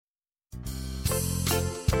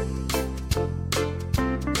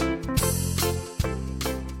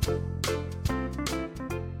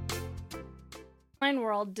online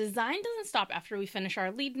world, design doesn't stop after we finish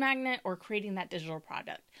our lead magnet or creating that digital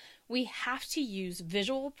product. We have to use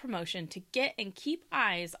visual promotion to get and keep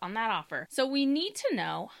eyes on that offer. So we need to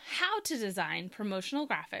know how to design promotional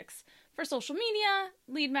graphics for social media,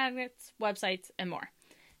 lead magnets, websites, and more.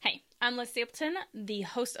 Hey, I'm Liz Stapleton, the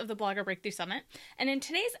host of the Blogger Breakthrough Summit, and in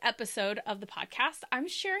today's episode of the podcast, I'm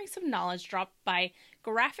sharing some knowledge dropped by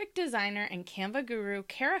graphic designer and Canva guru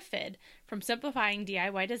Kara Fidd from Simplifying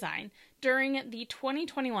DIY Design during the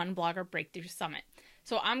 2021 Blogger Breakthrough Summit.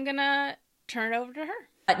 So I'm gonna turn it over to her.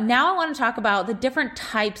 Now I want to talk about the different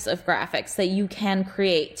types of graphics that you can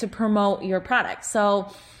create to promote your product.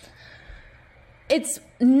 So it's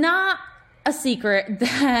not a secret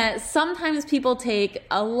that sometimes people take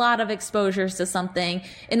a lot of exposures to something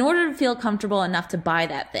in order to feel comfortable enough to buy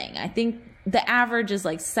that thing. I think the average is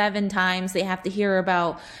like 7 times they have to hear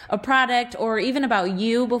about a product or even about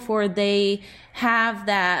you before they have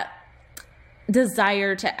that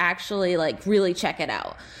desire to actually like really check it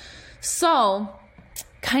out. So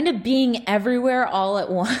kind of being everywhere all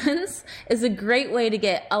at once is a great way to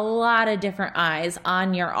get a lot of different eyes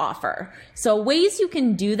on your offer. So ways you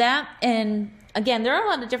can do that, and again, there are a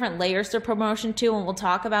lot of different layers to promotion too, and we'll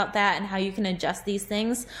talk about that and how you can adjust these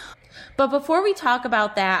things. But before we talk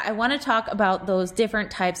about that, I want to talk about those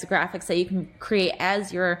different types of graphics that you can create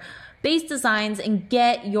as your base designs and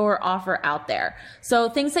get your offer out there. So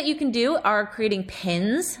things that you can do are creating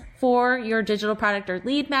pins for your digital product or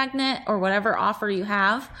lead magnet or whatever offer you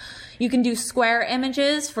have. You can do square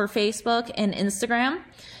images for Facebook and Instagram.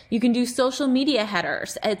 You can do social media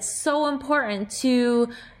headers. It's so important to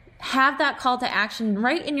have that call to action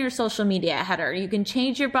right in your social media header. You can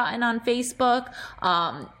change your button on Facebook,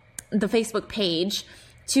 the Facebook page,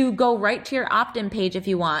 to go right to your opt-in page if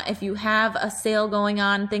you want. If you have a sale going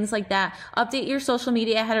on, things like that, update your social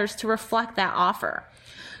media headers to reflect that offer.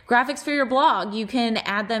 Graphics for your blog, you can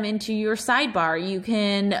add them into your sidebar. You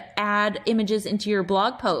can add images into your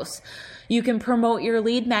blog posts. You can promote your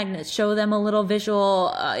lead magnets, show them a little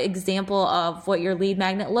visual example of what your lead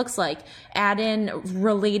magnet looks like. Add in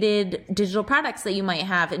related digital products that you might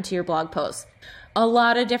have into your blog posts. A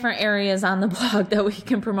lot of different areas on the blog that we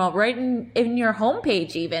can promote right in your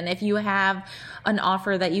homepage, even if you have an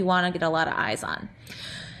offer that you want to get a lot of eyes on.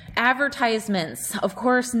 Advertisements, of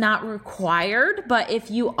course, not required, but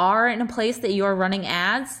if you are in a place that you are running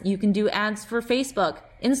ads, you can do ads for Facebook,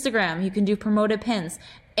 Instagram, you can do promoted pins.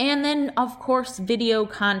 And then, of course, video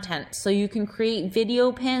content. So you can create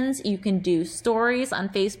video pins, you can do stories on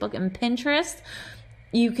Facebook and Pinterest.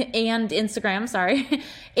 You can, and Instagram, sorry,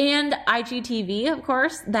 and IGTV, of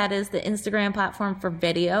course, that is the Instagram platform for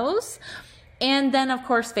videos. And then, of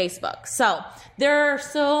course, Facebook. So there are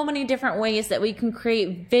so many different ways that we can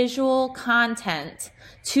create visual content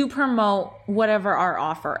to promote whatever our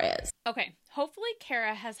offer is. Okay, hopefully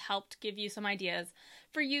Kara has helped give you some ideas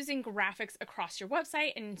for using graphics across your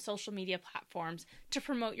website and social media platforms to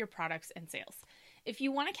promote your products and sales. If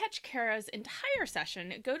you want to catch Kara's entire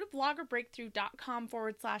session, go to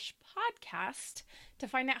bloggerbreakthrough.com/podcast to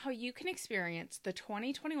find out how you can experience the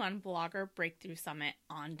 2021 Blogger Breakthrough Summit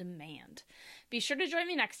on demand. Be sure to join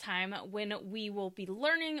me next time when we will be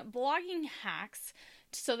learning blogging hacks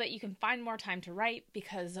so that you can find more time to write,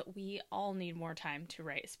 because we all need more time to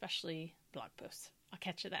write, especially blog posts. I'll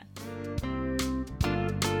catch you then.